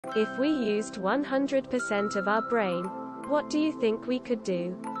If we used 100% of our brain, what do you think we could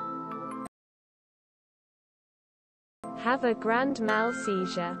do? Have a grand mal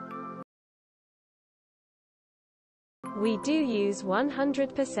seizure. We do use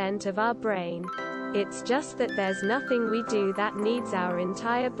 100% of our brain. It's just that there's nothing we do that needs our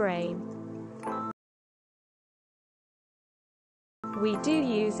entire brain. We do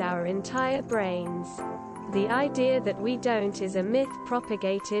use our entire brains. The idea that we don't is a myth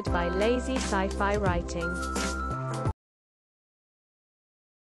propagated by lazy sci-fi writing.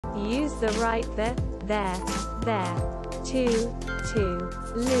 Use the right there, to,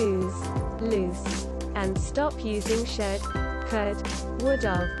 lose, loose, and stop using should, could,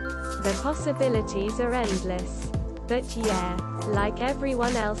 would've. The possibilities are endless. But yeah, like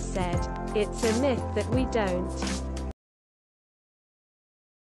everyone else said, it's a myth that we don't.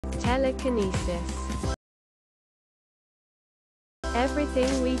 Telekinesis.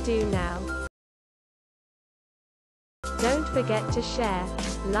 Everything we do now. Don't forget to share,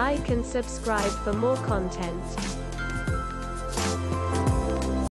 like and subscribe for more content.